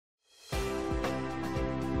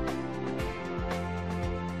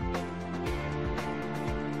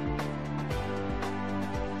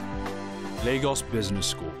Lagos Business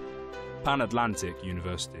School, Pan-Atlantic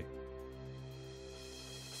University.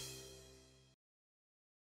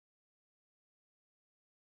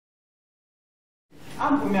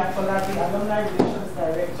 I'm the Alumni Relations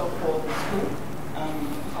Director for the school.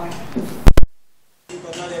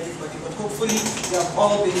 But not everybody, but hopefully you have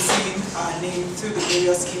all been seeing our name through the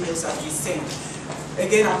various emails that we sent.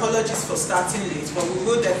 Again, apologies for starting late, but we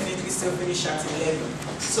will definitely still finish at 11.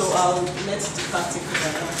 So I'll let Deepankar take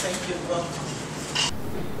it now. Thank you. Welcome.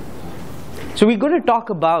 So we're going to talk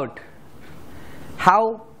about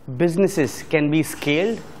how businesses can be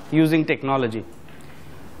scaled using technology.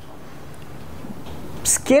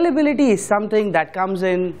 Scalability is something that comes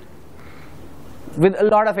in with a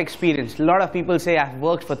lot of experience. A lot of people say, I've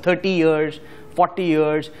worked for 30 years, 40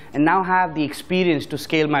 years, and now have the experience to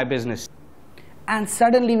scale my business. And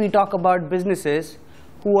suddenly we talk about businesses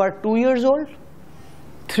who are 2 years old,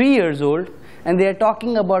 3 years old, and they are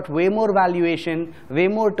talking about way more valuation, way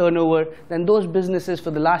more turnover than those businesses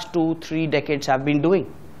for the last 2-3 decades have been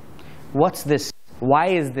doing. What's this? Why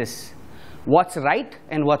is this? What's right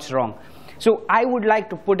and what's wrong? So I would like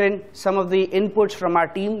to put in some of the inputs from our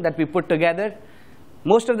team that we put together.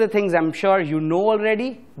 Most of the things I'm sure you know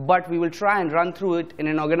already, but we will try and run through it in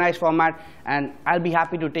an organized format, and I'll be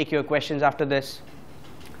happy to take your questions after this.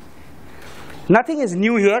 Nothing is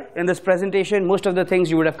new here in this presentation. Most of the things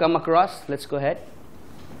you would have come across. Let's go ahead.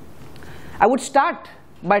 I would start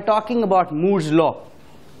by talking about Moore's Law.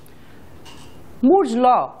 Moore's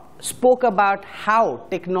Law spoke about how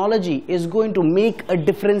technology is going to make a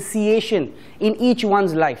differentiation in each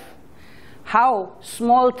one's life. How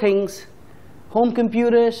small things, home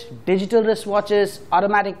computers, digital wristwatches,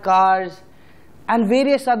 automatic cars, and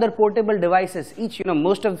various other portable devices. Each,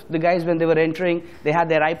 most of the guys when they were entering, they had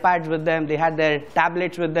their iPads with them, they had their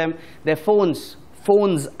tablets with them, their phones.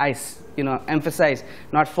 Phones, I emphasize,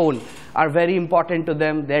 not phone, are very important to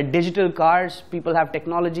them. Their digital cars, people have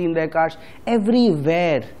technology in their cars.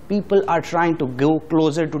 Everywhere, people are trying to go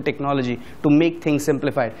closer to technology to make things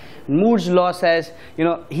simplified. Moore's Law says,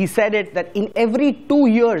 he said it that in every 2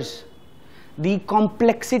 years, the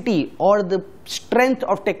complexity or the strength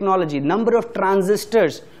of technology, number of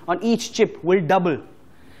transistors on each chip will double.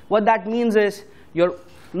 What that means is your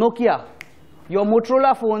Nokia, your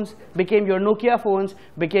Motorola phones became your Nokia phones,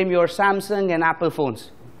 became your Samsung and Apple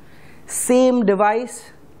phones. Same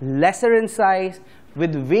device, lesser in size,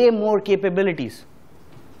 with way more capabilities.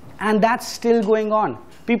 And that's still going on.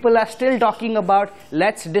 People are still talking about,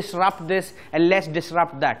 let's disrupt this and let's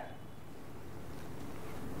disrupt that.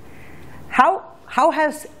 How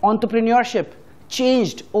has entrepreneurship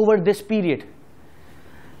changed over this period?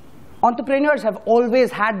 Entrepreneurs have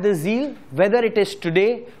always had the zeal, whether it is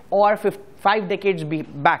today or 5 decades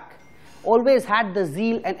back, always had the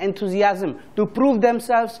zeal and enthusiasm to prove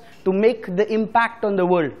themselves, to make the impact on the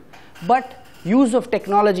world. But use of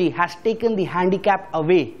technology has taken the handicap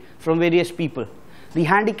away from various people. The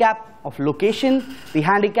handicap of location, the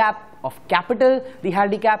handicap of capital, the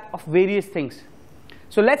handicap of various things.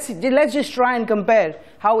 So let's just try and compare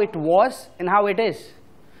how it was and how it is.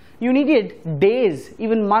 You needed days,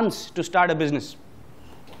 even months to start a business.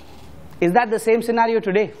 Is that the same scenario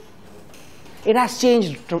today? It has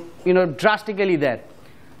changed, drastically there.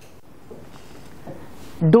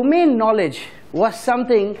 Domain knowledge was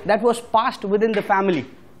something that was passed within the family.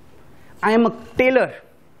 I am a tailor,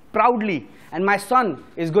 proudly, and my son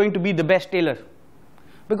is going to be the best tailor.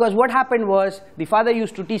 Because what happened was, the father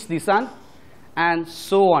used to teach the son, and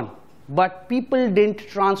so on. But people didn't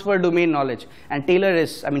transfer domain knowledge. And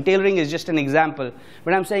tailoring is just an example.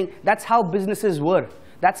 But I'm saying that's how businesses were.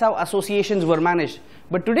 That's how associations were managed.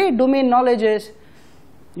 But today, domain knowledge is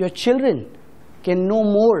your children can know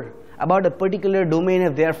more about a particular domain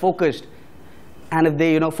if they are focused. And if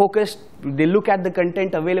they focused, they look at the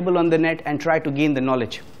content available on the net and try to gain the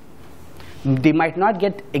knowledge. They might not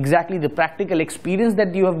get exactly the practical experience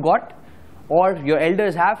that you have got or your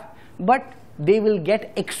elders have, but they will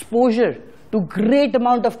get exposure to great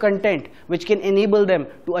amount of content which can enable them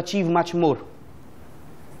to achieve much more.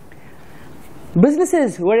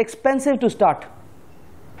 Businesses were expensive to start.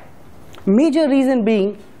 Major reason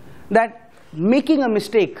being that making a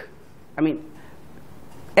mistake,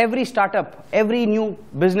 every startup, every new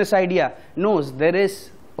business idea knows there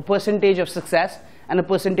is a percentage of success and a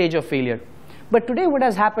percentage of failure. But today what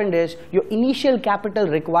has happened is your initial capital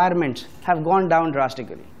requirements have gone down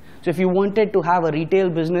drastically. So if you wanted to have a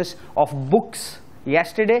retail business of books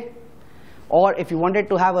yesterday, or if you wanted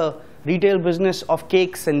to have a retail business of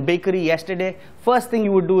cakes and bakery yesterday, first thing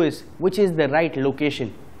you would do is, which is the right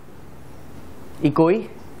location? Ikoi,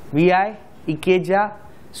 VI, Ikeja,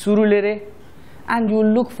 Surulere, and you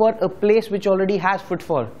look for a place which already has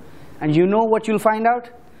footfall. And you know what you'll find out?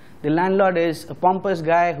 The landlord is a pompous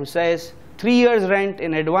guy who says 3 years rent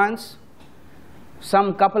in advance,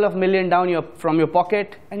 some couple of million down from your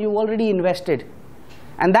pocket, and you've already invested.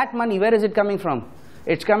 And that money, where is it coming from?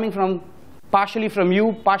 It's coming from partially from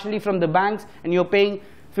you, partially from the banks, and you're paying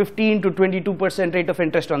 15 to 22% rate of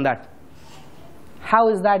interest on that. How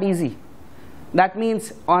is that easy? That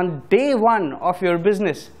means on day one of your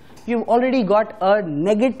business, you've already got a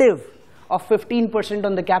negative of 15%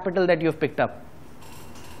 on the capital that you've picked up,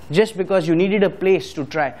 just because you needed a place to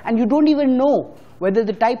try. And you don't even know whether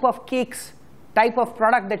the type of cakes, type of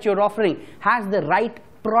product that you're offering has the right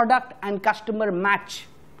product and customer match,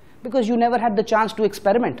 because you never had the chance to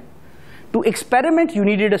experiment. To experiment, you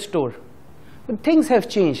needed a store. But things have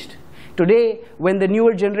changed. Today, when the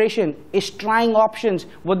newer generation is trying options,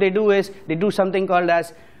 what they do is they do something called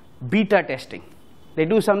as beta testing. They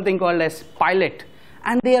do something called as pilot.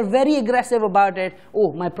 And they are very aggressive about it.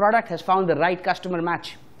 Oh, my product has found the right customer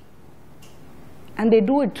match. And they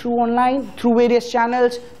do it through online, through various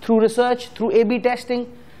channels, through research, through A/B testing.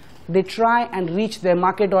 They try and reach their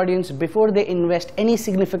market audience before they invest any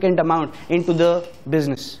significant amount into the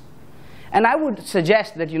business. And I would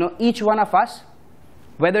suggest that each one of us,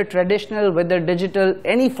 whether traditional, whether digital,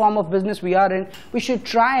 any form of business we are in, we should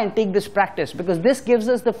try and take this practice, because this gives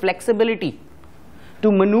us the flexibility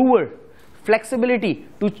to maneuver, flexibility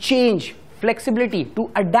to change, flexibility to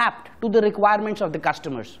adapt to the requirements of the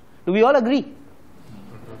customers. Do we all agree?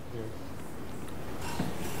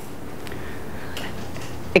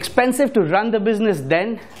 Expensive to run the business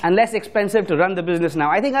then, and less expensive to run the business now.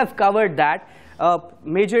 I think I've covered that.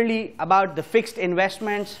 Majorly about the fixed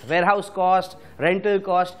investments, warehouse cost, rental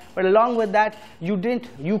cost, but along with that,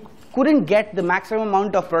 you couldn't get the maximum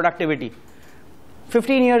amount of productivity.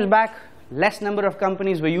 15 years back, less number of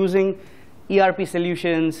companies were using ERP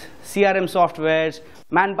solutions, CRM softwares,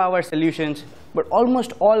 manpower solutions, but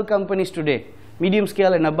almost all companies today, medium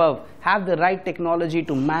scale and above, have the right technology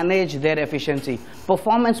to manage their efficiency.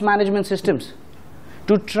 Performance management systems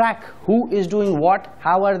to track who is doing what,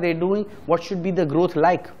 how are they doing, what should be the growth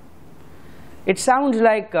like. It sounds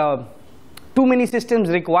like too many systems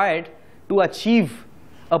required to achieve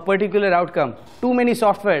a particular outcome, too many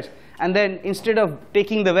softwares, and then instead of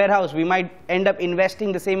taking the warehouse, we might end up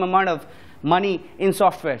investing the same amount of money in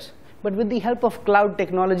softwares. But with the help of cloud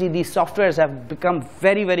technology, these softwares have become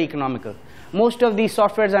very, very economical. Most of these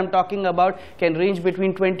softwares I'm talking about can range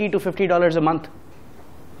between $20 to $50 a month.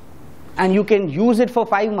 And you can use it for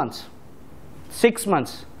 5 months, 6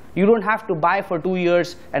 months. You don't have to buy for 2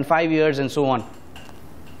 years and 5 years and so on.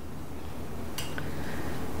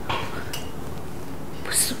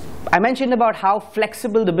 I mentioned about how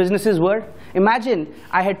flexible the businesses were. Imagine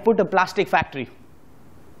I had put a plastic factory,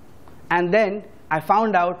 and then I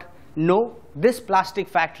found out, no, this plastic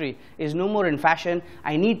factory is no more in fashion.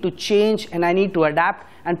 I need to change and I need to adapt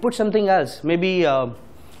and put something else, maybe a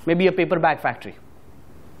paper bag factory.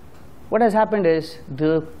 What has happened is,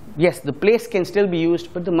 yes, the place can still be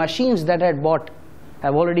used, but the machines that I had bought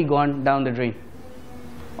have already gone down the drain.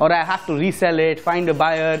 Or I have to resell it, find a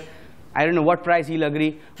buyer, I don't know what price he'll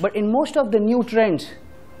agree. But in most of the new trends,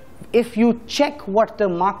 if you check what the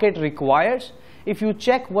market requires, if you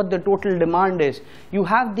check what the total demand is, you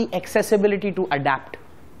have the accessibility to adapt.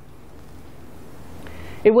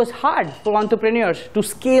 It was hard for entrepreneurs to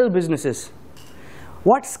scale businesses.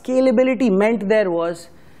 What scalability meant there was,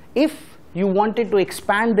 if you wanted to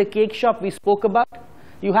expand the cake shop we spoke about,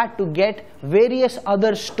 you had to get various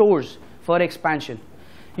other stores for expansion.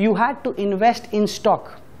 You had to invest in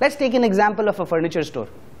stock. Let's take an example of a furniture store.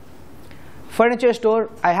 Furniture store,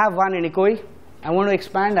 I have one in Ikoyi. I want to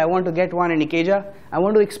expand, I want to get one in Ikeja. I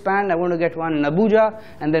want to expand, I want to get one in Abuja,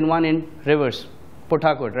 and then one in Rivers, Port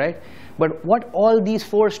Harcourt, right? But what all these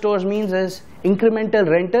 4 stores means is incremental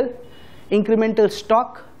rental, incremental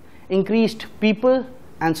stock, increased people,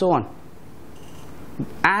 and so on.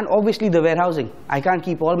 And obviously the warehousing. I can't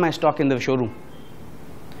keep all my stock in the showroom.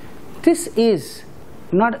 This is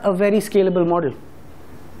not a very scalable model.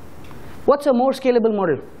 What's a more scalable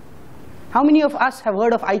model? How many of us have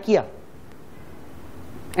heard of IKEA?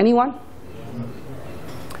 Anyone?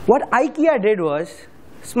 What IKEA did was,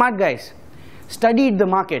 smart guys, studied the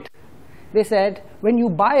market. They said, when you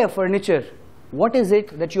buy a furniture, what is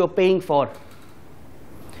it that you are paying for?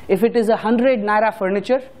 If it is 100 naira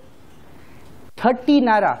furniture, 30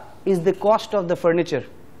 naira is the cost of the furniture.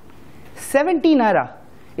 70 naira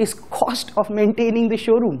is cost of maintaining the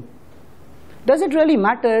showroom. Does it really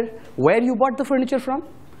matter where you bought the furniture from?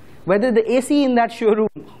 Whether the AC in that showroom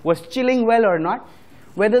was chilling well or not?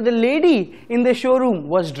 Whether the lady in the showroom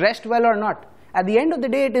was dressed well or not? At the end of the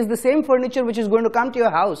day, it is the same furniture which is going to come to your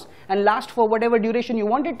house and last for whatever duration you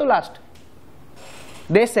want it to last.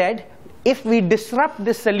 They said, if we disrupt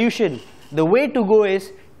this solution, the way to go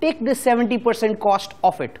is take this 70% cost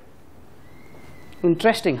off it.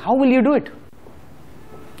 Interesting. How will you do it?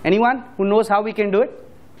 Anyone who knows how we can do it?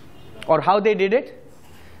 Or how they did it?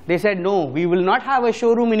 They said, no, we will not have a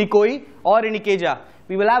showroom in Ikoyi or in Ikeja.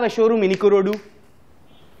 We will have a showroom in Ikorodu.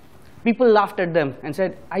 People laughed at them and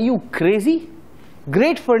said, are you crazy?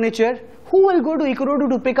 Great furniture. Who will go to Ikorodu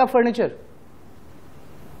to pick up furniture?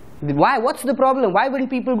 Why? What's the problem? Why wouldn't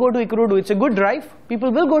people go to Ikorodu? It's a good drive.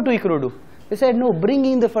 People will go to Ikorodu. They said, no,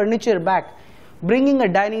 bringing the furniture back. Bringing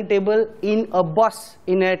a dining table in a bus,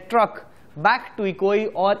 in a truck, back to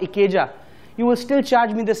Ikoyi or Ikeja. You will still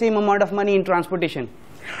charge me the same amount of money in transportation.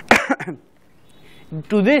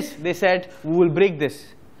 To this, they said, we will break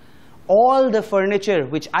this. All the furniture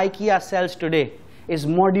which IKEA sells today is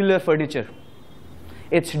modular furniture.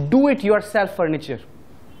 It's do-it-yourself furniture.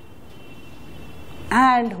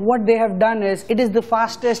 And what they have done is, it is the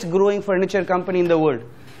fastest growing furniture company in the world.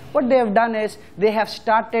 What they have done is, they have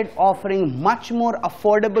started offering much more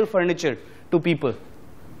affordable furniture to people.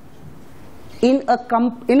 In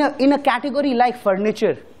a category like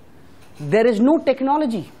furniture, there is no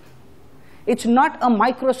technology. It's not a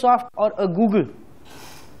Microsoft or a Google.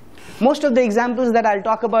 Most of the examples that I'll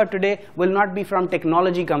talk about today will not be from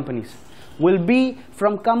technology companies. Will be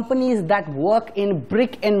from companies that work in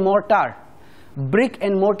brick and mortar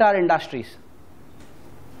industries.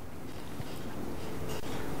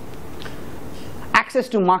 Access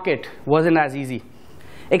to market wasn't as easy.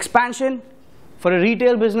 Expansion for a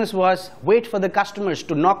retail business was wait for the customers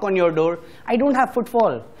to knock on your door. I don't have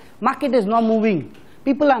footfall. Market is not moving.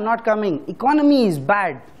 People are not coming. Economy is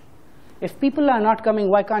bad. If people are not coming,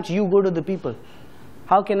 why can't you go to the people?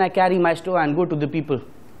 How can I carry my store and go to the people?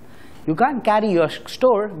 You can't carry your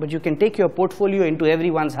store, but you can take your portfolio into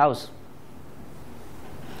everyone's house.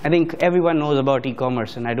 I think everyone knows about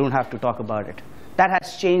e-commerce, and I don't have to talk about it. That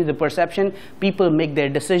has changed the perception. People make their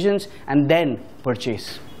decisions and then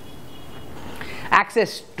purchase.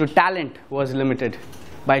 Access to talent was limited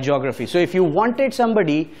by geography. So if you wanted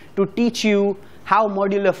somebody to teach you how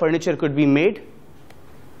modular furniture could be made,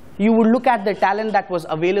 you would look at the talent that was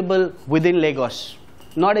available within Lagos,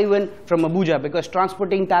 not even from Abuja, because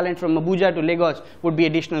transporting talent from Abuja to Lagos would be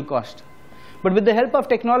additional cost. But with the help of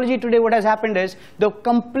technology today, what has happened is the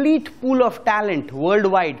complete pool of talent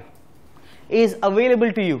worldwide is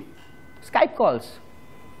available to you. Skype calls.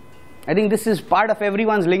 I think this is part of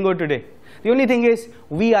everyone's lingo today. The only thing is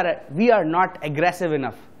we are not aggressive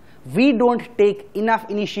enough. We don't take enough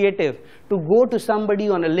initiative to go to somebody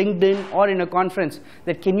on a LinkedIn or in a conference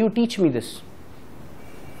that, can you teach me this?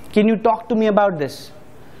 Can you talk to me about this?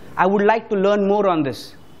 I would like to learn more on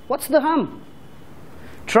this. What's the harm?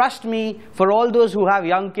 Trust me, for all those who have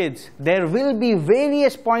young kids, there will be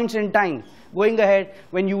various points in time going ahead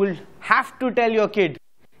when you will have to tell your kid,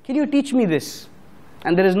 can you teach me this?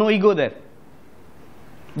 And there is no ego there.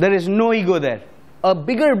 There is no ego there. A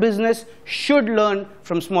bigger business should learn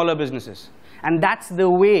from smaller businesses. And that's the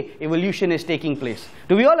way evolution is taking place.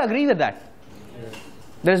 Do we all agree with that? Yes.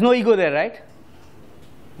 There's no ego there, right?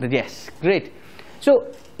 Yes, great.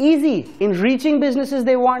 So easy in reaching businesses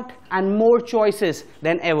they want and more choices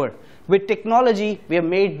than ever. With technology, we have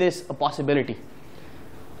made this a possibility.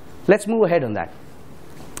 Let's move ahead on that.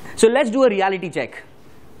 So let's do a reality check.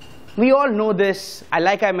 We all know this.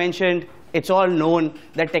 Like I mentioned, it's all known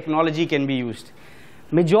that technology can be used.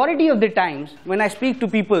 Majority of the times, when I speak to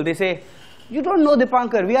people, they say, you don't know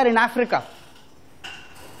Deepankar, we are in Africa.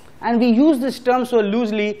 And we use this term so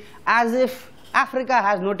loosely as if Africa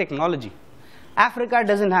has no technology. Africa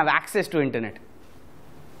doesn't have access to internet.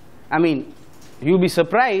 I mean, you'll be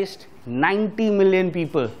surprised, 90 million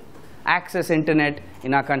people access internet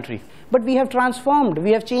in our country. But we have transformed,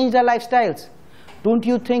 we have changed our lifestyles. Don't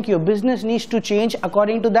you think your business needs to change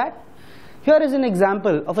according to that? Here is an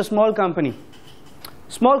example of a small company.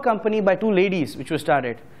 Small company by two ladies which was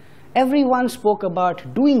started. Everyone spoke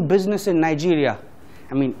about doing business in Nigeria.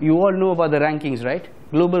 I mean, you all know about the rankings, right?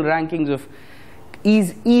 Global rankings of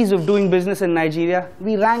ease of doing business in Nigeria.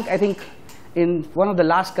 We rank, I think, in one of the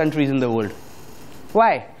last countries in the world.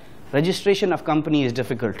 Why? Registration of company is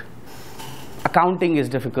difficult. Accounting is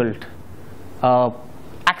difficult.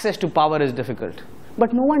 Access to power is difficult.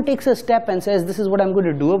 But no one takes a step and says, this is what I'm going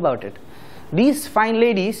to do about it. These fine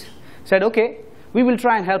ladies said, okay, we will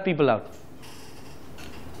try and help people out.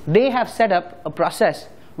 They have set up a process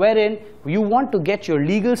wherein you want to get your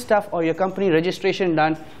legal stuff or your company registration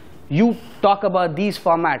done, you talk about these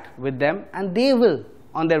format with them and they will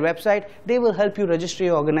on their website, they will help you register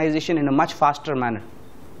your organization in a much faster manner.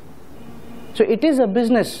 So it is a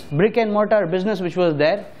business, brick and mortar business which was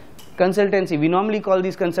there. Consultancy, we normally call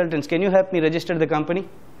these consultants, can you help me register the company?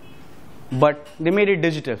 But they made it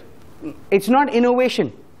digital. It's not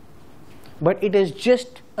innovation, but it is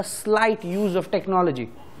just a slight use of technology.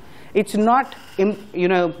 It's not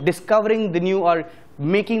discovering the new or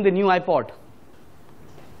making the new iPod.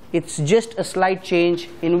 It's just a slight change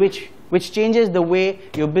in which changes the way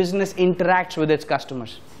your business interacts with its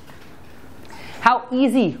customers. How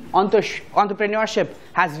easy entrepreneurship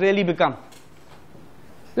has really become.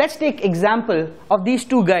 Let's take example of these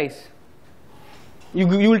two guys. You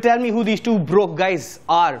will tell me who these two broke guys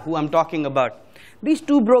are, who I'm talking about. These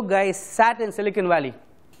two broke guys sat in Silicon Valley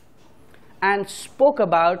and spoke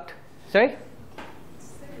about, sorry?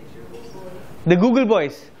 The Google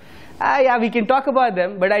boys. Yeah, we can talk about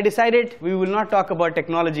them, but I decided we will not talk about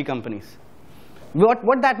technology companies.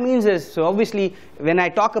 What that means is, so obviously, when I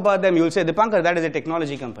talk about them, you will say, Deepankar, that is a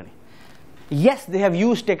technology company. Yes, they have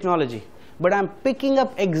used technology, but I'm picking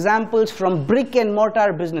up examples from brick and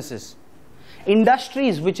mortar businesses.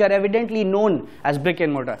 Industries which are evidently known as brick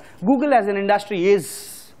and mortar. Google as an industry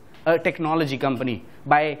is a technology company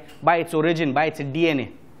by its origin, by its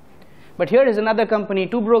DNA. But here is another company,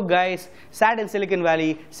 two broke guys, sat in Silicon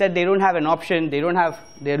Valley, said they don't have an option, they're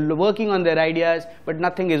working on their ideas, but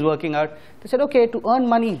nothing is working out. They said, okay, to earn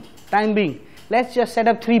money, time being, let's just set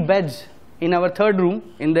up 3 beds in our third room,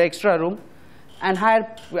 in the extra room, and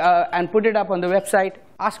and put it up on the website,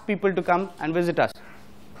 ask people to come and visit us.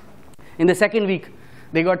 In the second week,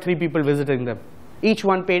 they got 3 people visiting them. Each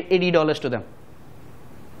one paid $80 to them.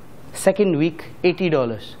 Second week,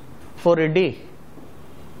 $80 for a day.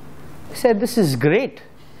 They said, this is great.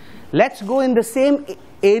 Let's go in the same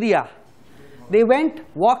area. They went,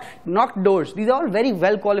 walked, knocked doors. These are all very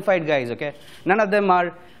well qualified guys, okay? None of them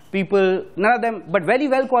are people, but very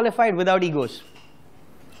well qualified without egos.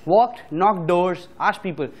 Walked, knocked doors, asked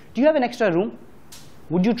people, do you have an extra room?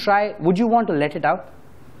 Would you want to let it out?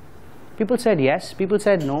 People said yes, people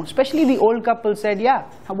said no. Especially the old couple said, yeah,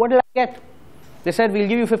 what will I get? They said, we'll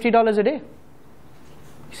give you $50 a day.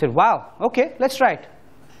 He said, wow, okay, let's try it.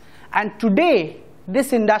 And today,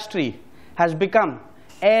 this industry has become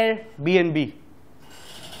Airbnb.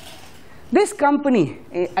 This company,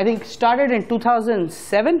 I think, started in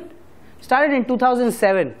 2007.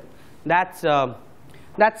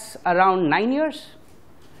 That's around 9 years.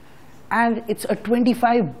 And it's a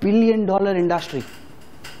 $25 billion industry.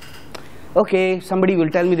 Okay, somebody will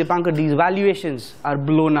tell me, Deepankar, these valuations are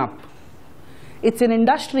blown up. It's an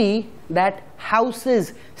industry that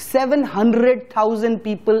houses 700,000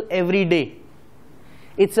 people every day.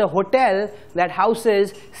 It's a hotel that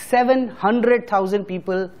houses 700,000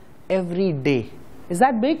 people every day. Is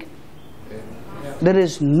that big? Yeah. There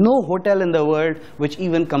is no hotel in the world which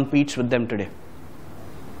even competes with them today.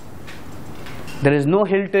 There is no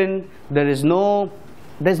Hilton, there's no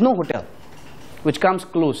hotel which comes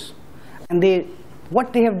close. And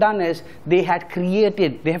what they have done is they have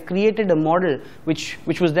created a model which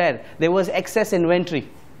was there. There was excess inventory.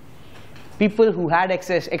 People who had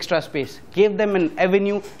extra space, gave them an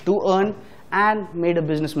avenue to earn and made a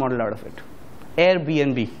business model out of it.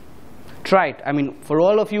 Airbnb. Try it. I mean, for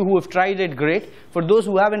all of you who have tried it, great. For those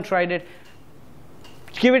who haven't tried it,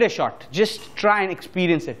 give it a shot. Just try and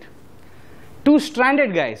experience it. Two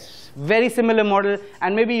stranded guys, very similar model,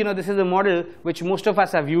 and maybe this is a model which most of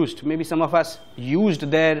us have used. Maybe some of us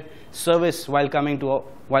used their service while coming to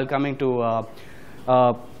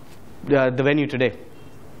the venue today.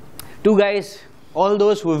 Two guys, all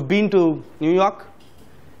those who have been to New York,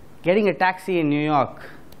 getting a taxi in New York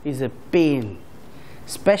is a pain.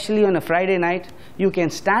 Especially on a Friday night, you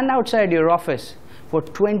can stand outside your office for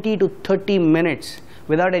 20 to 30 minutes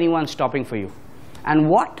without anyone stopping for you. And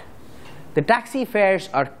what? The taxi fares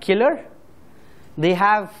are killer. They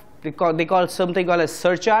call something called a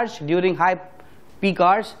surcharge during high peak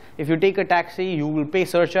hours. If you take a taxi, you will pay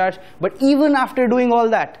surcharge. But even after doing all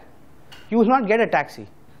that, you will not get a taxi.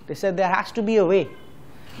 They said there has to be a way.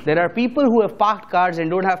 There are people who have parked cars and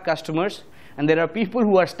don't have customers, and there are people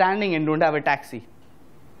who are standing and don't have a taxi.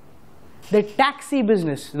 The taxi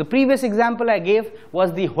business, the previous example I gave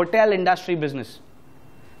was the hotel industry business.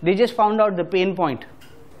 They just found out the pain point,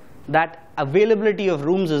 that availability of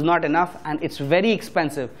rooms is not enough and it's very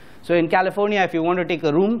expensive. So in California, if you want to take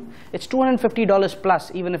a room, it's $250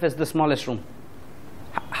 plus, even if it's the smallest room.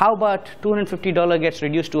 How about $250 gets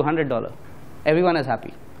reduced to $100? Everyone is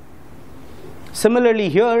happy. Similarly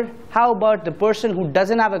here, how about the person who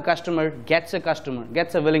doesn't have a customer gets a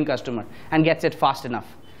willing customer, and gets it fast enough?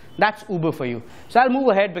 That's Uber for you. So I'll move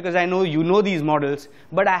ahead because I know you know these models,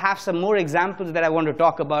 but I have some more examples that I want to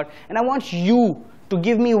talk about, and I want you to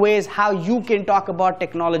give me ways how you can talk about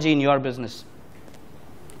technology in your business.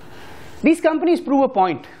 These companies prove a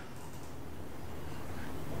point.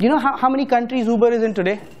 You know how many countries Uber is in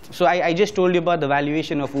today? So I just told you about the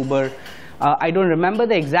valuation of Uber. I don't remember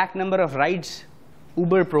the exact number of rides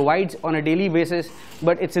Uber provides on a daily basis,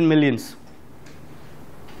 but it's in millions.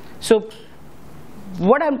 So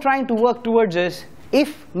what I'm trying to work towards is,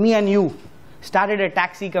 if me and you started a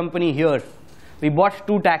taxi company here, we bought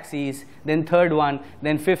 2 taxis, then 3rd one,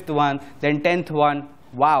 then 5th one, then 10th one,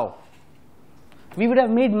 wow. We would have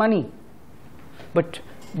made money. But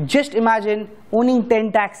just imagine owning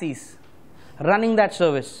 10 taxis, running that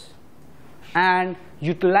service, and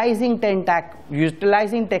utilizing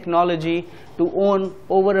technology to own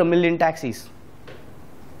over 1 million taxis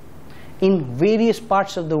in various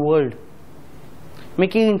parts of the world,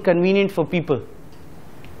 making it convenient for people.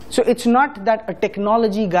 So it's not that a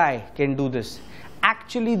technology guy can do this.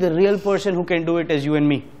 Actually, the real person who can do it is you and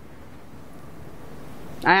me.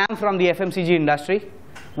 I am from the FMCG industry,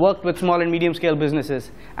 worked with small and medium scale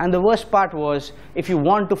businesses, and the worst part was, if you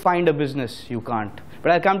want to find a business, you can't.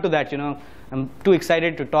 But I'll come to that, you know. I'm too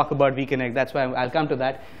excited to talk about VConnect, that's why I'll come to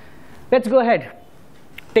that. Let's go ahead.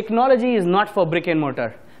 Technology is not for brick and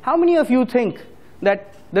mortar. How many of you think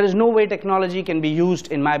that there is no way technology can be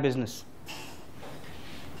used in my business?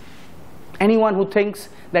 Anyone who thinks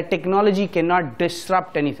that technology cannot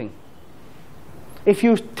disrupt anything? If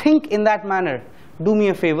you think in that manner, do me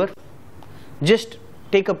a favor. Just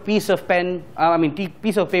take a piece of paper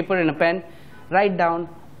and a pen, write down,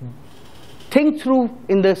 think through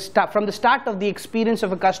from the start of the experience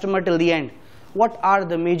of a customer till the end, what are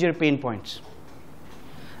the major pain points?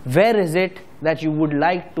 Where is it that you would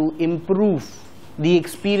like to improve the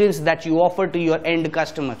experience that you offer to your end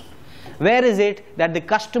customer? Where is it that the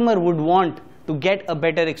customer would want to get a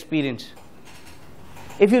better experience?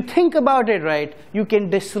 If you think about it right, you can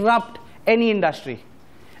disrupt any industry.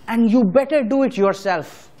 And you better do it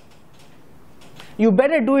yourself. You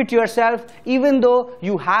better do it yourself, even though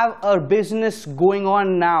you have a business going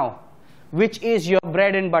on now, which is your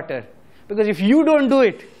bread and butter. Because if you don't do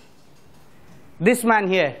it, this man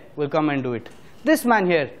here will come and do it. This man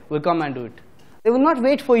here will come and do it. They will not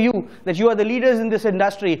wait for you that you are the leaders in this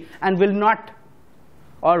industry and will not,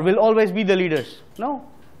 or will always be the leaders. No.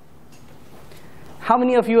 How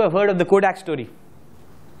many of you have heard of the Kodak story?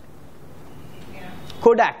 Yeah.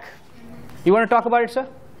 Kodak. You want to talk about it, sir?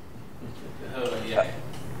 Yeah.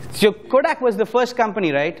 So Kodak was the first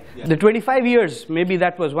company, right? Yeah. The 25 years, maybe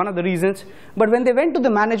that was one of the reasons. But when they went to the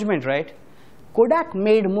management, right, Kodak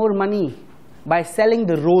made more money by selling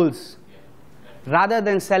the rolls rather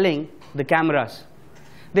than selling the cameras.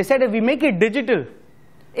 They said, if we make it digital,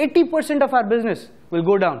 80% of our business will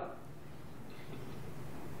go down.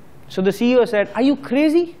 So the CEO said, are you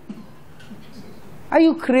crazy? Are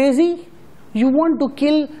you crazy? You want to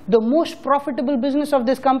kill the most profitable business of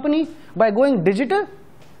this company by going digital?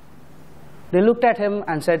 They looked at him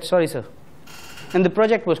and said, sorry, sir. And the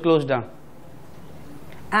project was closed down.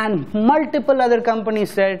 And multiple other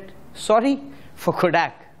companies said, sorry, for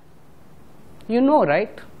Kodak. You know,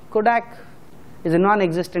 right? Kodak is a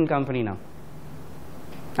non-existent company now.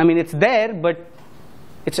 I mean, it's there, but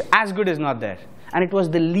it's as good as not there. And it was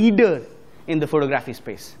the leader in the photography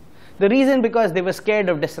space. The reason, because they were scared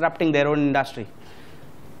of disrupting their own industry.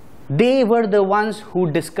 They were the ones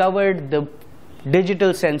who discovered the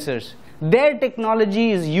digital sensors. Their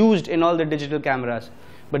technology is used in all the digital cameras,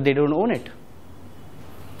 but they don't own it.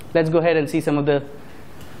 Let's go ahead and see some of the...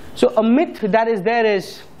 So a myth that is there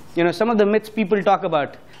is, you know, some of the myths people talk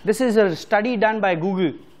about. This is a study done by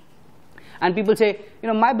Google. And people say, you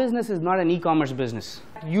know, my business is not an e-commerce business.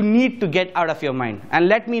 You need to get out of your mind. And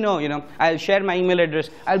let me know, you know, I'll share my email address.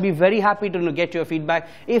 I'll be very happy to get your feedback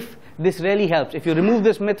if this really helps. If you remove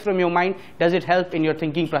this myth from your mind, does it help in your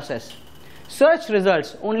thinking process? Search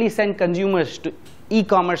results only send consumers to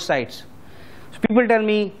e-commerce sites. So people tell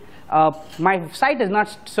me, my site is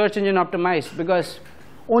not search engine optimized because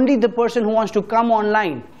only the person who wants to come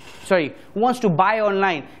online, who wants to buy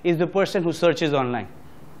online is the person who searches online.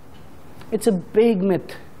 It's a big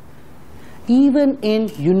myth. Even in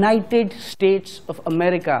United States of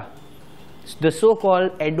America, the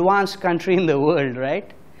so-called advanced country in the world,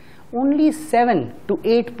 right? Only 7 to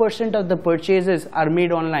 8% of the purchases are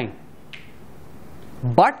made online.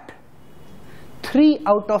 But 3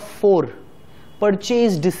 out of 4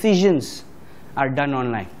 purchase decisions are done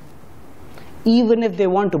online. Even if they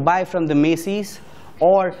want to buy from the Macy's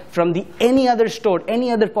or from any other store,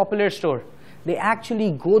 any other popular store, they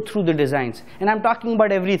actually go through the designs. And I'm talking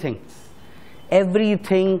about everything.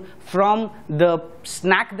 Everything from the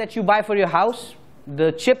snack that you buy for your house,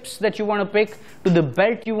 the chips that you want to pick, to the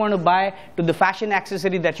belt you want to buy, to the fashion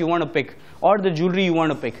accessory that you want to pick, or the jewelry you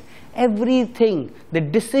want to pick. Everything, the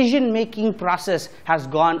decision-making process has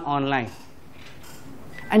gone online.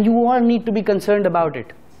 And you all need to be concerned about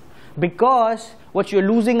it. Because what you're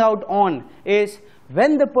losing out on is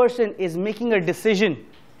when the person is making a decision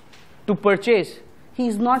to purchase,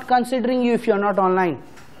 he's not considering you if you're not online.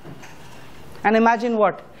 And imagine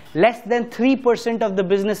what? Less than 3% of the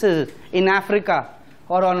businesses in Africa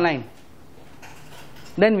are online.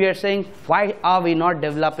 Then we are saying, why are we not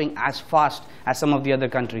developing as fast as some of the other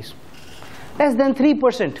countries? Less than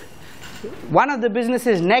 3%. One of the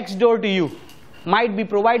businesses next door to you might be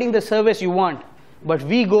providing the service you want, but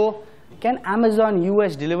we go, can Amazon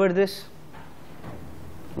US deliver this?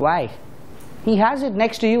 Why? He has it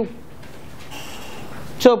next to you.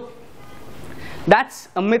 So that's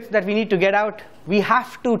a myth that we need to get out. We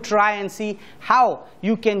have to try and see how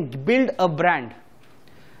you can build a brand.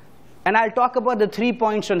 And I'll talk about the 3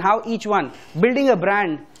 points on how each one. Building a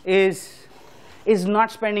brand is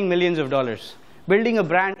not spending millions of dollars. Building a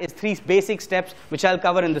brand is 3 basic steps, which I'll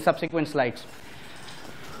cover in the subsequent slides.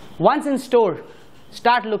 Once in store,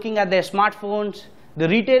 start looking at their smartphones. The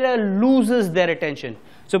retailer loses their attention.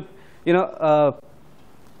 So,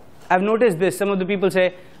 I've noticed this. Some of the people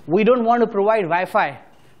say, we don't want to provide Wi-Fi,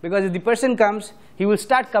 because if the person comes, he will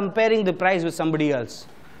start comparing the price with somebody else.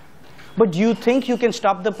 But do you think you can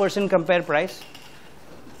stop the person compare price?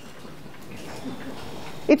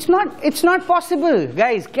 It's not possible,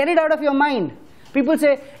 guys. Get it out of your mind. People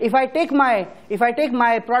say, if I take my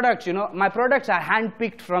products, my products are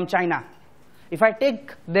hand-picked from China. If I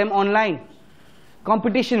take them online,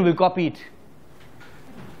 competition will copy it.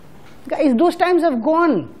 Guys, those times have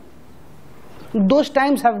gone. Those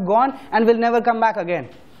times have gone and will never come back again.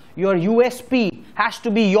 Your USP has to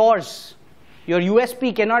be yours. Your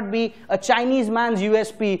USP cannot be a Chinese man's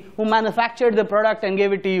USP who manufactured the product and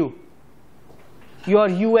gave it to you. Your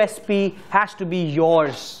USP has to be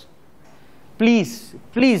yours. Please,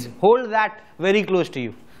 please hold that very close to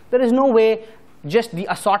you. There is no way just the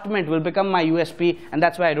assortment will become my USP, and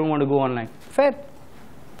that's why I don't want to go online. Fair.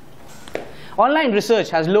 Online research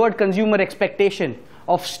has lowered consumer expectation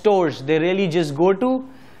of stores. They really just go to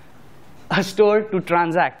a store to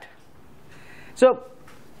transact. So,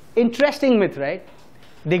 interesting myth, right?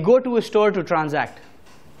 They go to a store to transact.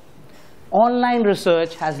 Online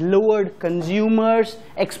research has lowered consumers'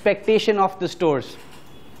 expectation of the stores.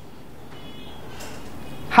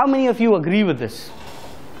 How many of you agree with this?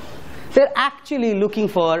 They're actually looking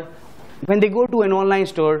for, when they go to an online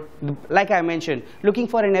store, like I mentioned, looking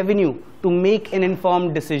for an avenue to make an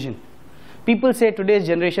informed decision. People say today's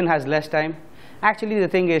generation has less time. Actually, the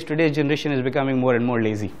thing is, today's generation is becoming more and more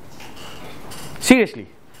lazy. Seriously.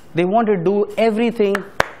 They want to do everything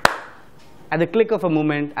at the click of a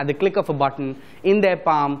moment, at the click of a button, in their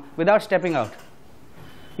palm, without stepping out.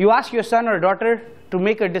 You ask your son or daughter to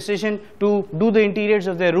make a decision to do the interiors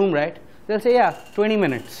of their room, right? They'll say, yeah, 20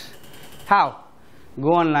 minutes. How? Go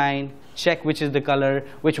online, check which is the color,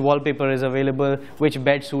 which wallpaper is available, which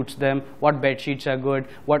bed suits them, what bed sheets are good,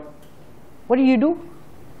 what do you do?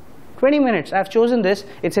 20 minutes. I've chosen this.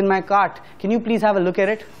 It's in my cart. Can you please have a look at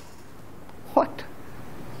it? What?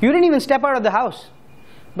 You didn't even step out of the house.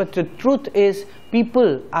 But the truth is,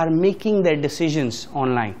 people are making their decisions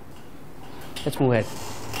online. Let's move ahead.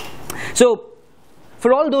 So,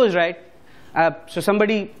 for all those, right? So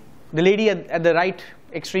somebody, the lady at the right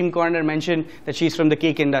extreme corner mentioned that she's from the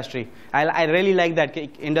cake industry. I really like that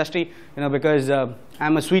cake industry, because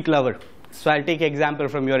I'm a sweet lover. So I'll take an example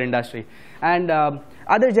from your industry. And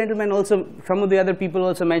other gentlemen also, some of the other people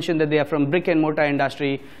also mentioned that they are from brick and mortar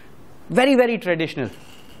industry. Very, very traditional.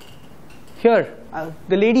 Here,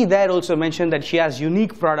 the lady there also mentioned that she has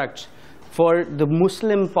unique products for the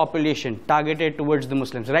Muslim population, targeted towards the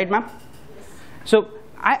Muslims. Right, ma'am? So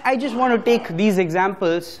I just want to take these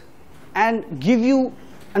examples and give you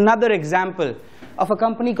another example of a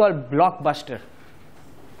company called Blockbuster.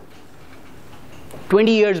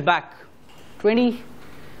 20 years back.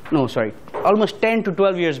 Almost 10 to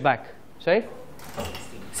 12 years back. Sorry?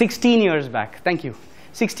 16 years back. Thank you.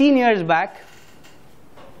 16 years back,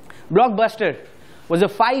 Blockbuster was a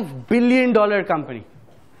 $5 billion company.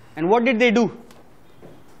 And what did they do?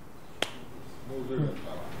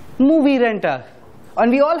 Movie rental.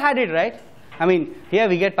 And we all had it, right? I mean, here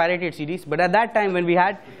we get pirated CDs, but at that time when we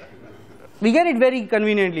get it very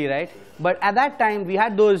conveniently, right? But at that time we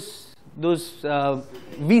had the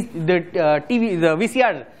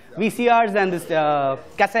VCRs and this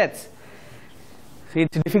cassettes. See,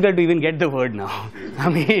 it's difficult to even get the word now. I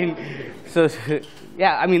mean, so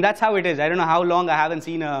yeah, I mean, that's how it is. I don't know how long I haven't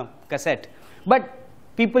seen a cassette. But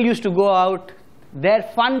people used to go out. Their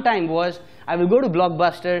fun time was, I will go to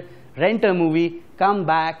Blockbuster, rent a movie, come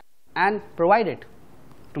back, and provide it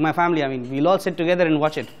to my family. I mean, we'll all sit together and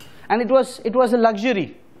watch it. And it was a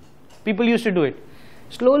luxury. People used to do it.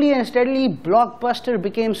 Slowly and steadily, Blockbuster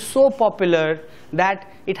became so popular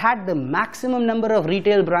that it had the maximum number of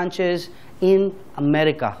retail branches in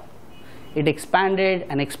America. It expanded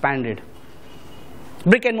and expanded.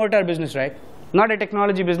 Brick and mortar business, right? Not a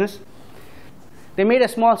technology business. They made a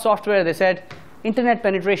small software. They said, internet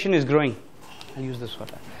penetration is growing. I'll use this for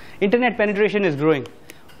that. Internet penetration is growing.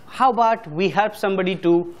 How about we help somebody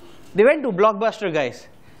to, they went to Blockbuster guys,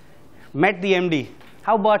 met the MD.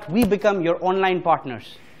 How about we become your online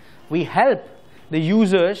partners? We help the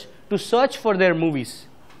users to search for their movies.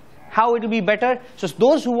 How it will be better? So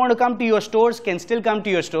those who want to come to your stores can still come to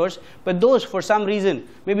your stores, but those for some reason,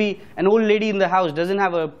 maybe an old lady in the house doesn't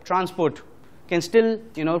have a transport, can still,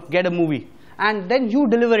 get a movie. And then you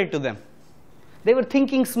deliver it to them. They were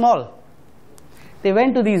thinking small. They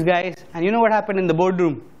went to these guys, and you know what happened in the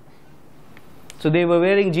boardroom? So they were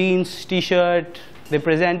wearing jeans, t-shirt, they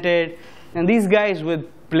presented, and these guys with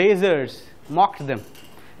blazers mocked them.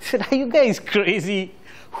 They said, are you guys crazy?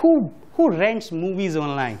 Who rents movies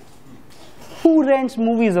online? Who rents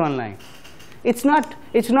movies online? It's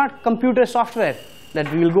not computer software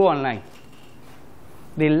that we will go online.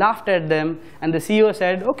 They laughed at them, and the CEO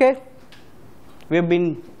said, okay,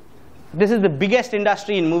 this is the biggest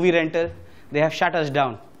industry in movie rental. They have shut us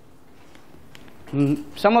down.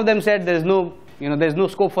 Some of them said there's no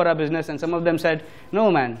scope for our business, and some of them said,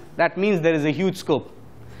 no man, that means there is a huge scope.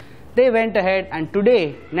 They went ahead, and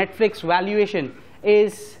today Netflix valuation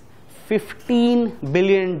is $15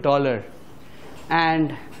 billion.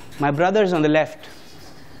 And my brothers on the left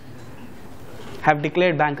have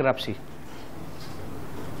declared bankruptcy.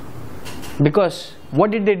 Because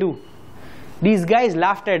what did they do? These guys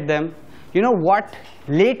laughed at them. You know what?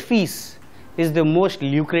 Late fees is the most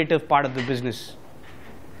lucrative part of the business.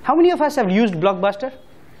 How many of us have used Blockbuster?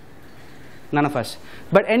 None of us.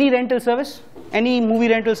 But any rental service? Any movie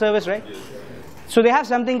rental service, right? Yes. So they have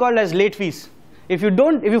something called as late fees. If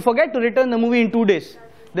you forget to return the movie in 2 days,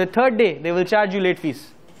 the third day they will charge you late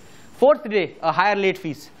fees. Fourth day, a higher late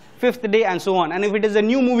fees. Fifth day, and so on. And if it is a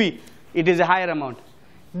new movie, it is a higher amount.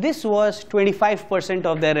 This was 25%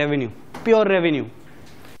 of their revenue, pure revenue.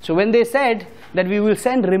 So when they said that we will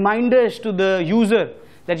send reminders to the user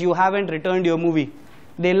that you haven't returned your movie,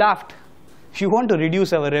 they laughed. If you want to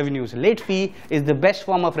reduce our revenues, late fee is the best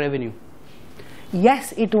form of revenue.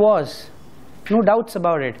 Yes, it was. No doubts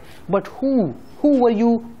about it. But who were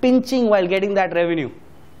you pinching while getting that revenue?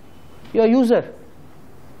 Your user.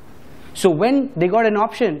 So when they got an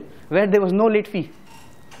option where there was no late fee,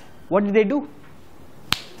 what did they do?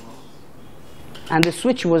 And the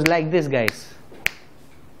switch was like this, guys.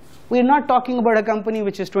 We're not talking about a company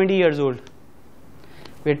which is 20 years old.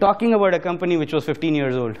 We're talking about a company which was 15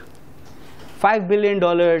 years old. $5 billion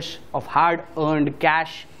of hard-earned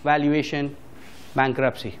cash valuation,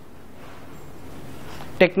 bankruptcy.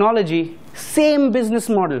 Technology, same business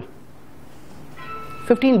model.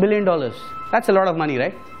 $15 billion. That's a lot of money,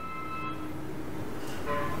 right?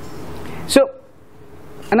 So,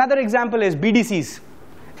 another example is BDCs.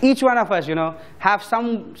 Each one of us, have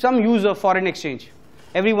some use of foreign exchange.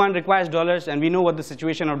 Everyone requires dollars, and we know what the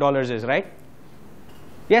situation of dollars is, right?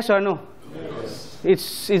 Yes or no? Yes.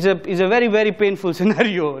 It's a very, very painful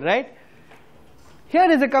scenario, right? Here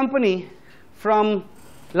is a company from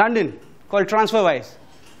London called TransferWise.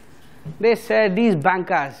 They said these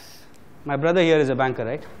bankers, my brother here is a banker,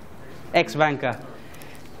 right? Ex-banker.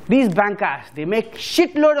 These bankers, they make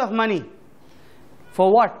shitload of money.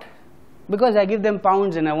 For what? Because I give them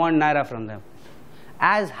pounds and I want naira from them.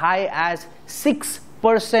 As high as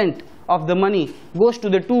 6% of the money goes to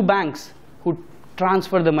the two banks who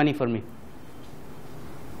transfer the money for me.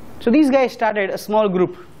 So these guys started a small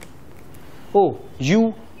group. Oh,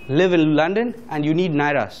 you live in London and you need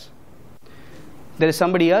nairas. There is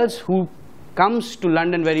somebody else who comes to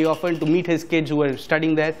London very often to meet his kids who are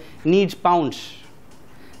studying there, needs pounds.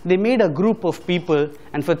 They made a group of people,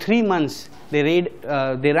 and for 3 months they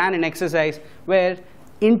ran an exercise where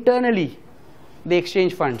internally they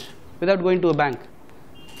exchanged funds without going to a bank.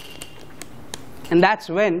 And that's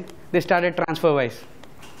when they started TransferWise.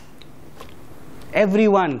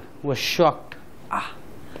 Everyone was shocked.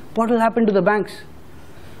 What will happen to the banks?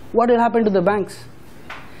 What will happen to the banks?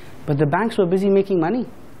 But the banks were busy making money.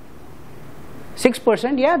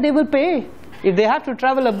 6%, yeah, they will pay. If they have to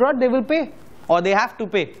travel abroad, they will pay. Or they have to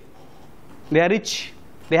pay. They are rich.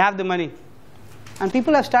 They have the money. And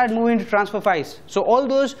people have started moving to TransferWise. So all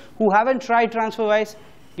those who haven't tried TransferWise,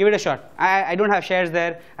 give it a shot. I don't have shares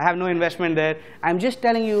there. I have no investment there. I'm just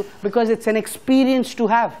telling you because it's an experience to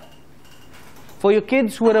have. For your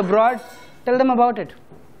kids who are abroad, tell them about it.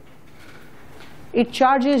 It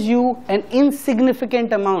charges you an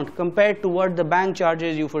insignificant amount compared to what the bank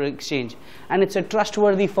charges you for exchange. And it's a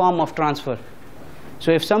trustworthy form of transfer.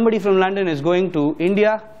 So if somebody from London is going to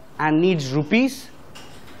India and needs rupees,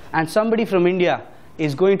 and somebody from India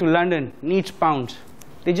is going to London, needs pounds,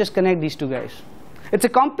 they just connect these two guys. It's a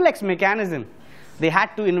complex mechanism. They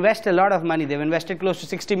had to invest a lot of money. They've invested close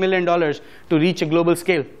to $60 million to reach a global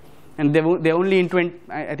scale. And they're only in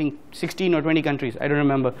I think 16 or 20 countries. I don't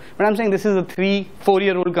remember. But I'm saying this is a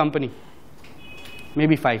 3-4-year-old company.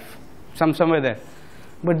 Maybe 5. Somewhere there.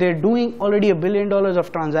 But they're doing already $1 billion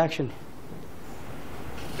of transaction.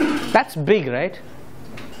 That's big, right?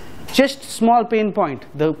 Just small pain point.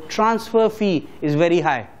 The transfer fee is very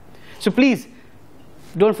high. So please,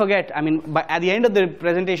 don't forget. I mean, at the end of the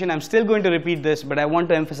presentation, I'm still going to repeat this, but I want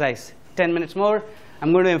to emphasize. 10 minutes more.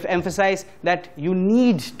 I'm going to emphasize that you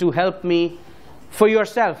need to help me for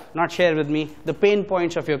yourself, not share with me, the pain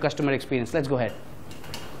points of your customer experience. Let's go ahead.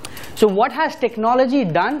 So what has technology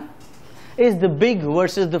done is the big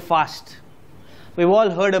versus the fast. We've all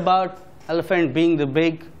heard about elephant being the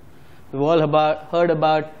big. We've all heard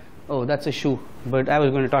about, oh, that's a shoe, but I was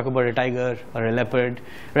going to talk about a tiger or a leopard,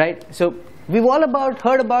 right? So we've all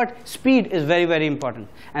heard about speed is very, very important.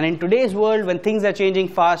 And in today's world, when things are changing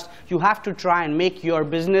fast, you have to try and make your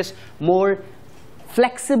business more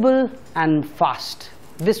flexible and fast.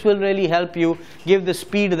 This will really help you give the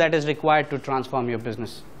speed that is required to transform your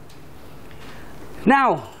business.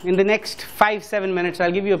 Now, in the next 5-7 minutes,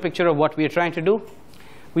 I'll give you a picture of what we are trying to do.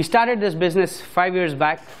 We started this business 5 years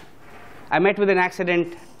back. I met with an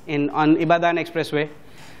accident on Ibadan Expressway.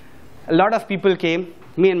 A lot of people came.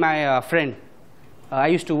 Me and my friend, I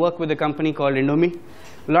used to work with a company called Indomie.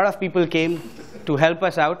 A lot of people came to help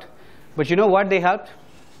us out. But you know what they helped?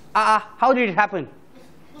 How did it happen?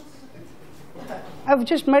 I've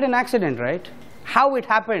just met an accident, right? How it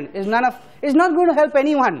happened is not going to help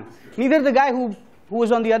anyone. Neither the guy who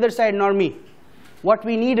was on the other side nor me. What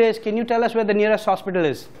we need is, can you tell us where the nearest hospital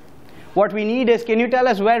is? What we need is, can you tell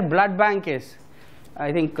us where blood bank is?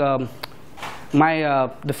 I think the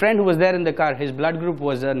friend who was there in the car, his blood group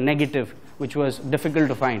was a negative, which was difficult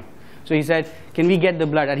to find. So he said, can we get the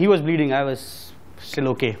blood? And he was bleeding. I was still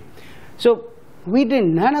okay. So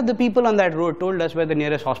none of the people on that road told us where the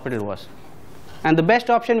nearest hospital was. And the best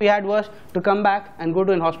option we had was to come back and go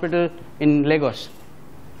to an hospital in Lagos.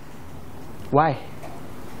 Why?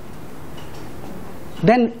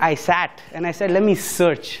 Then I sat and I said, let me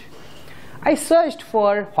search. I searched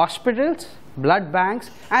for hospitals, blood banks,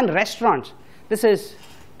 and restaurants. This is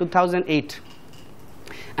 2008.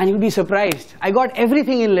 And you'll be surprised. I got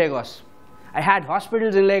everything in Lagos. I had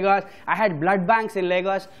hospitals in Lagos. I had blood banks in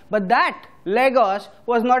Lagos. But that Lagos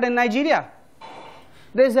was not in Nigeria.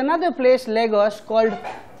 There's another place, Lagos, called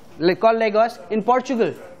Lagos in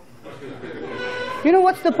Portugal. You know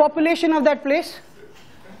what's the population of that place?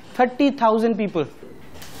 30,000 people.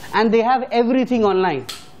 And they have everything online.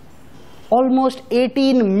 Almost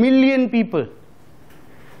 18 million people.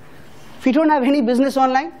 If you don't have any business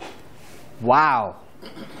online, wow.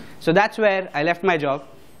 So that's where I left my job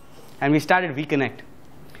and we started VConnect.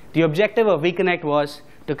 The objective of VConnect was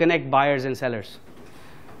to connect buyers and sellers.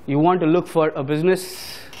 You want to look for a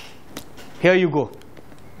business, here you go.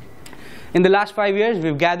 In the last 5 years,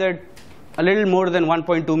 we've gathered a little more than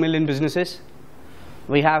 1.2 million businesses.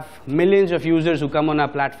 We have millions of users who come on our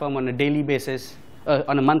platform on a daily basis,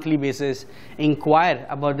 on a monthly basis, inquire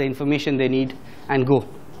about the information they need, and go.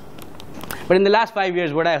 But in the last 5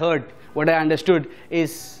 years, what I heard, what I understood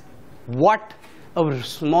is what a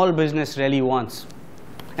small business really wants.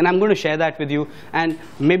 And I'm going to share that with you. And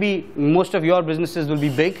maybe most of your businesses will be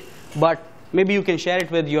big, but maybe you can share it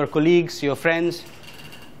with your colleagues, your friends.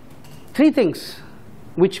 3 things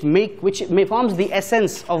which forms the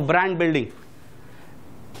essence of brand building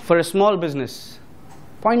for a small business.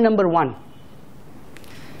 Point number 1,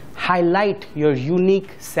 highlight your unique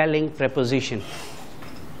selling proposition.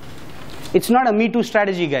 It's not a Me Too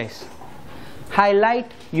strategy, guys.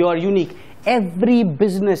 Highlight your unique. Every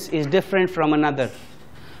business is different from another.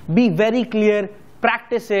 Be very clear,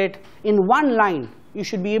 practice it. In one line, you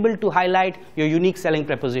should be able to highlight your unique selling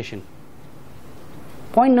proposition.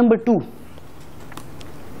 Point number 2,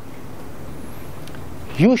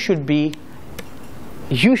 you should be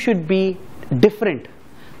different.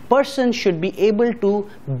 Person should be able to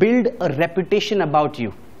build a reputation about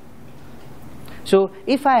you. So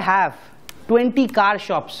if I have 20 car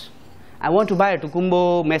shops. I want to buy a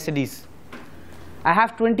Tucumbo Mercedes. I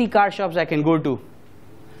have 20 car shops I can go to.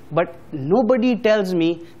 But nobody tells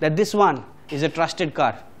me that this one is a trusted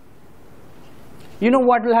car. You know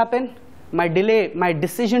what will happen? My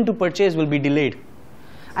decision to purchase will be delayed.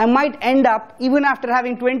 I might end up, even after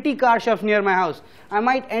having 20 car shops near my house, I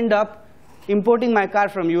might end up importing my car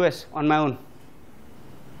from US on my own.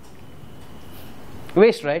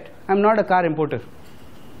 Waste, right? I'm not a car importer.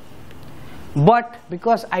 But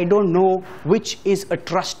because I don't know which is a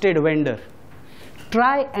trusted vendor,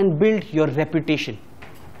 try and build your reputation.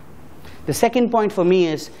 The second point for me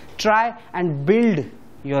is try and build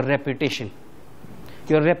your reputation.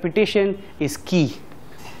 Your reputation is key.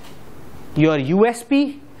 Your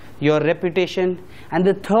USP, your reputation, and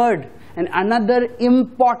the third and another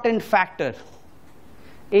important factor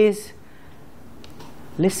is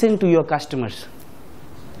listen to your customers.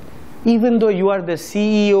 Even though you are the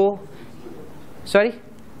CEO,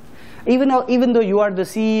 even though you are the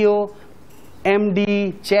CEO,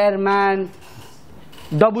 MD, chairman,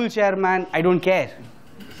 double chairman, I don't care.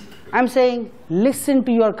 I'm saying listen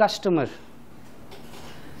to your customer.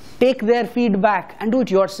 Take their feedback and do it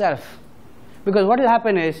yourself. Because what will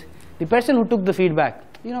happen is, the person who took the feedback,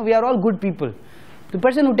 we are all good people. The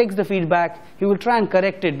person who takes the feedback, he will try and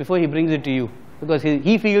correct it before he brings it to you. Because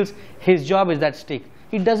he feels his job is at stake.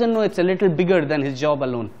 He doesn't know it's a little bigger than his job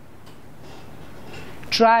alone.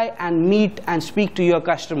 Try and meet and speak to your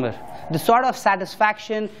customer. The sort of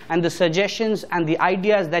satisfaction and the suggestions and the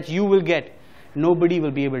ideas that you will get, nobody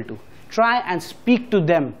will be able to. Try and speak to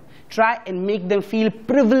them. Try and make them feel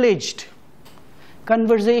privileged.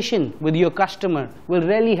 Conversation with your customer will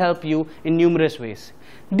really help you in numerous ways.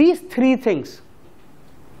 These three things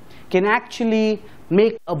can actually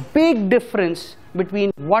make a big difference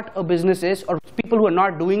between what a business is, or people who are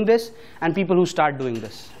not doing this and people who start doing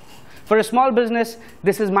this. For a small business,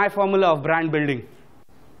 this is my formula of brand building.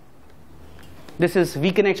 This is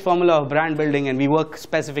VConnect's formula of brand building, and we work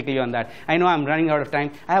specifically on that. I know I'm running out of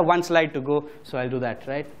time. I have one slide to go, so I'll do that,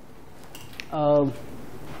 right?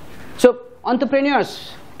 So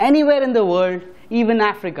entrepreneurs anywhere in the world, even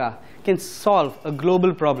Africa, can solve a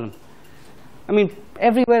global problem. I mean,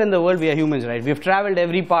 everywhere in the world we are humans, right? We've traveled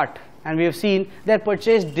every part, and we have seen their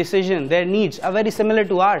purchase decision, their needs are very similar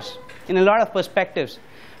to ours in a lot of perspectives.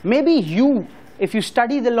 Maybe if you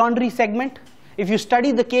study the laundry segment, if you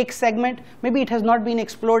study the cake segment, maybe it has not been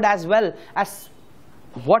explored as well as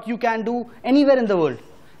what you can do anywhere in the world.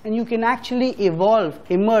 And you can actually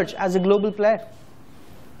emerge as a global player.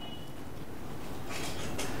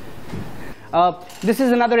 This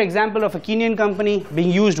is another example of a Kenyan company being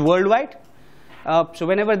used worldwide. So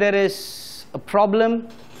whenever there is a problem,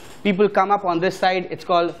 people come up on this side. It's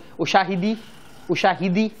called Ushahidi.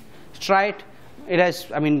 Try it. It has,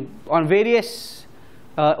 on various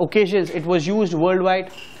occasions, it was used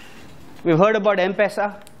worldwide. We've heard about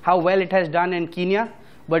M-Pesa, how well it has done in Kenya.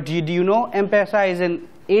 But do you know M-Pesa is in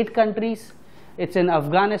 8 countries? It's in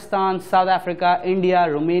Afghanistan, South Africa, India,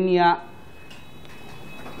 Romania,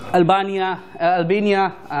 Albania,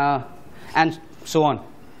 and so on.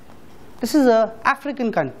 This is an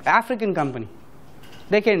African company.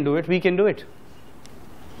 They can do it, we can do it.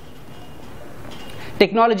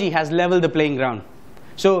 Technology has leveled the playing ground.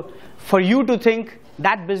 So for you to think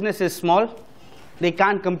that business is small, they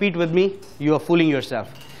can't compete with me, you are fooling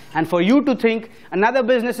yourself. And for you to think another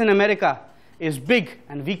business in America is big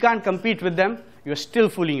and we can't compete with them, you're still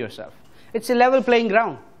fooling yourself. It's a level playing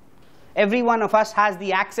ground. Every one of us has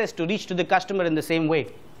the access to reach to the customer in the same way.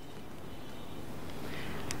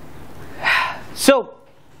 So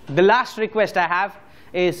the last request I have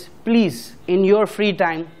is, please, in your free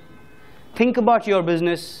time, think about your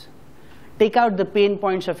business, take out the pain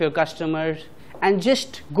points of your customers, and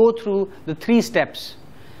just go through the 3 steps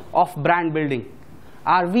of brand building.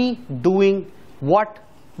 Are we doing what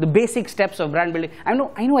the basic steps of brand building? I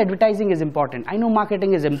know advertising is important. I know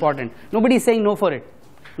marketing is important. Nobody is saying no for it.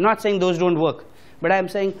 I'm not saying those don't work. But I'm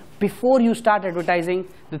saying before you start advertising,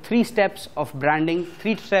 the 3 steps of branding,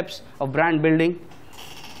 3 steps of brand building.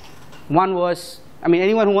 One was,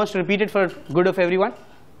 anyone who wants to repeat it for good of everyone?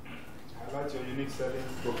 Highlight your unique selling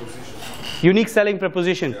proposition. Unique selling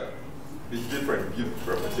proposition. Yeah. It's different. Build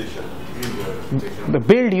reputation.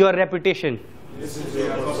 Build your reputation. Listen to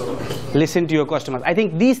your customers. Listen to your customers. I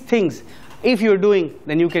think these things, if you're doing,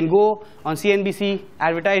 then you can go on CNBC,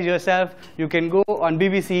 advertise yourself. You can go on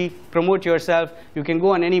BBC, promote yourself. You can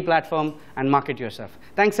go on any platform and market yourself.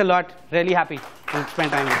 Thanks a lot. Really happy to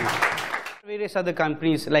spend time with you. Various other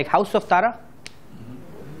companies like House of Tara.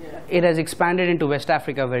 It has expanded into West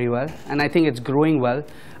Africa very well, and I think it's growing well.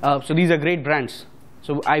 So these are great brands.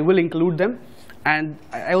 So I will include them, and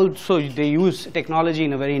I also, they use technology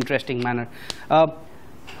in a very interesting manner.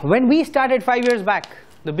 When we started 5 years back,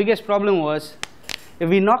 the biggest problem was if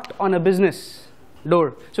we knocked on a business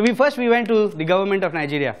door. So we went to the government of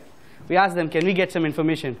Nigeria. We asked them, can we get some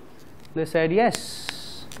information? They said,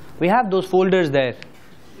 yes, we have those folders there.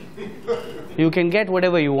 You can get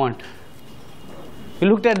whatever you want. We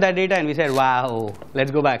looked at that data and we said, wow,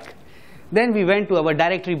 let's go back. Then we went to our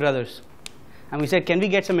directory brothers and we said, can we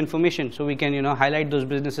get some information so we can, you know, highlight those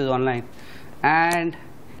businesses online? And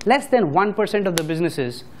less than 1% of the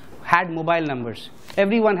businesses had mobile numbers.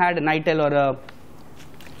 Everyone had a Nitel or a,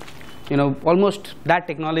 you know, almost that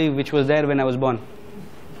technology which was there when I was born,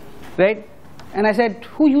 right? And I said,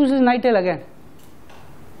 who uses Nitel again?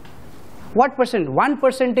 What percent?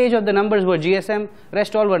 1% of the numbers were GSM,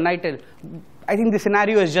 rest all were Nitel. I think the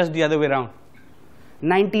scenario is just the other way around.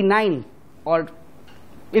 99, or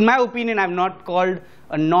in my opinion, I've not called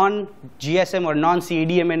a non-GSM or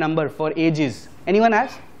non-CDMA number for ages. Anyone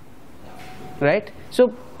has? Right? So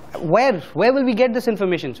where will we get this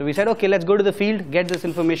information? So we said, okay, let's go to the field, get this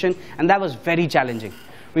information, and that was very challenging.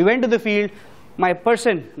 We went to the field, my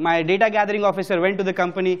data gathering officer went to the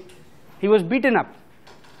company, he was beaten up.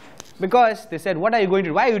 Because they said, what are you going to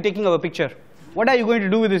do? Why are you taking our picture? What are you going to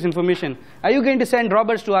do with this information? Are you going to send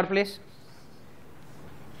robbers to our place?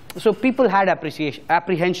 So people had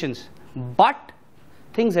apprehensions, but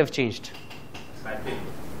things have changed.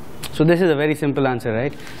 So this is a very simple answer,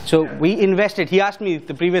 right? So we invested. He asked me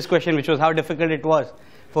the previous question, which was how difficult it was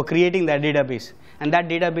for creating that database. And that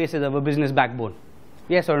database is our business backbone.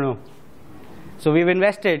 Yes or no? So we've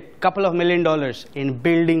invested a couple of $1 million in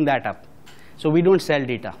building that up. So we don't sell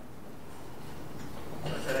data.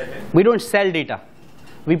 We don't sell data.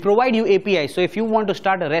 We provide you APIs. So if you want to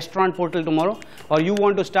start a restaurant portal tomorrow, or you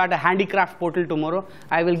want to start a handicraft portal tomorrow,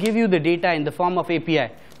 I will give you the data in the form of API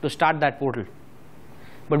to start that portal.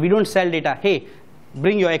 But we don't sell data. Hey,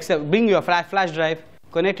 bring your Excel, bring your flash drive,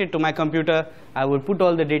 connect it to my computer. I will put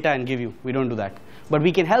all the data and give you. We don't do that. But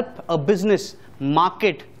we can help a business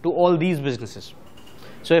market to all these businesses.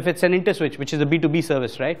 So if it's an InterSwitch, which is a B2B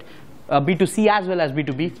service, right? B2C as well as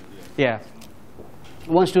B2B. Yeah.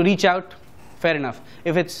 Wants to reach out, fair enough.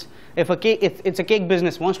 If it's a cake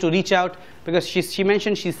business, wants to reach out, because she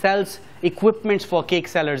mentioned she sells equipments for cake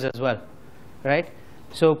sellers as well, right?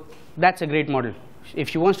 So that's a great model. If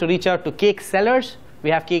she wants to reach out to cake sellers, we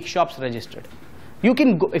have cake shops registered. You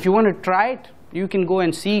can go, if you want to try it, you can go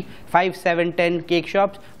and see 5, 7, 10 cake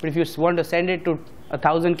shops, but if you want to send it to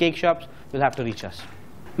 1,000 cake shops, you'll have to reach us.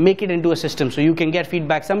 Make it into a system so you can get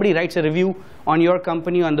feedback. Somebody writes a review on your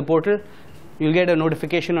company on the portal, you'll get a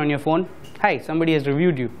notification on your phone. Hi, somebody has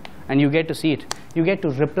reviewed you, and you get to see it. You get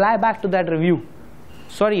to reply back to that review.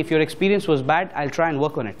 Sorry, if your experience was bad, I'll try and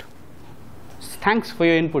work on it. Thanks for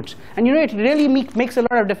your inputs. And you know, it really makes a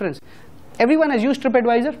lot of difference. Everyone has used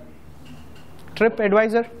TripAdvisor?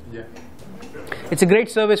 TripAdvisor? Yeah. It's a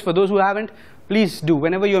great service. For those who haven't, please do.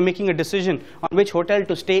 Whenever you're making a decision on which hotel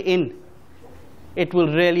to stay in, it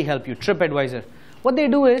will really help you. TripAdvisor. What they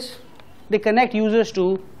do is, they connect users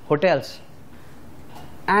to hotels.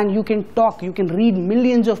 And you can talk, you can read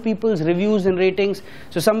millions of people's reviews and ratings.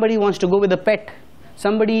 So somebody wants to go with a pet.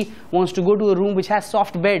 Somebody wants to go to a room which has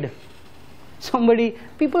soft bed.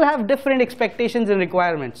 People have different expectations and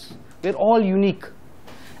requirements. We're all unique.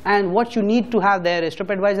 And what you need to have there is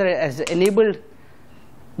TripAdvisor has enabled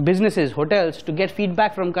businesses, hotels, to get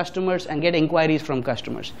feedback from customers and get inquiries from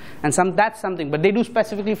customers. And that's something, but they do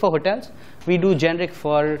specifically for hotels. We do generic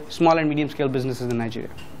for small and medium scale businesses in Nigeria.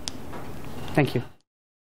 Thank you.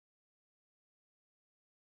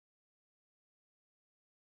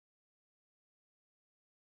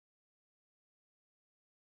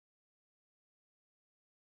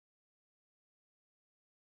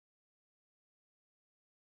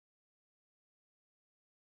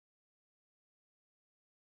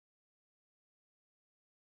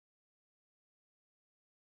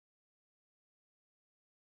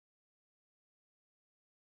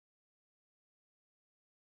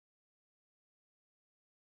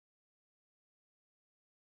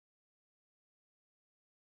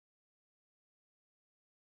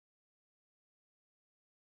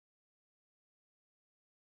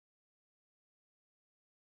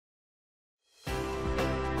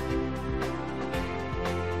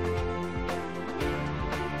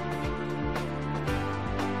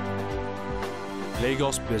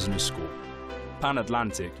 Lagos Business School, Pan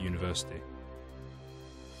Atlantic University.